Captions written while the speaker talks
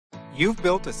You've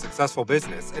built a successful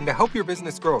business, and to help your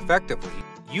business grow effectively,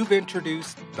 you've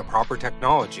introduced the proper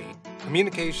technology,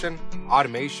 communication,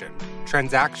 automation,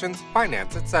 transactions,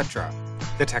 finance, etc.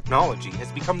 The technology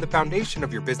has become the foundation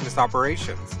of your business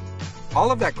operations.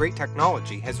 All of that great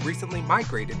technology has recently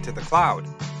migrated to the cloud,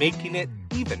 making it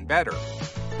even better.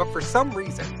 But for some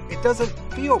reason, it doesn't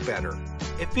feel better.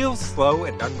 It feels slow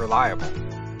and unreliable.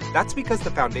 That's because the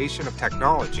foundation of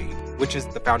technology, which is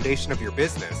the foundation of your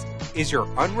business, is your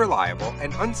unreliable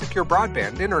and unsecure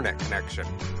broadband internet connection.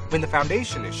 When the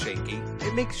foundation is shaky,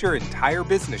 it makes your entire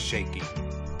business shaky,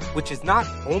 which is not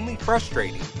only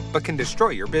frustrating, but can destroy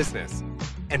your business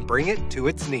and bring it to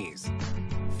its knees.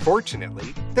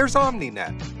 Fortunately, there's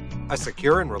OmniNet, a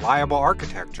secure and reliable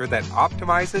architecture that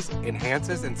optimizes,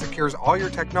 enhances, and secures all your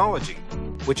technology,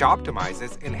 which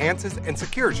optimizes, enhances, and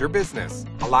secures your business,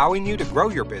 allowing you to grow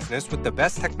your business with the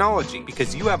best technology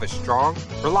because you have a strong,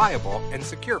 reliable, and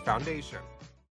secure foundation.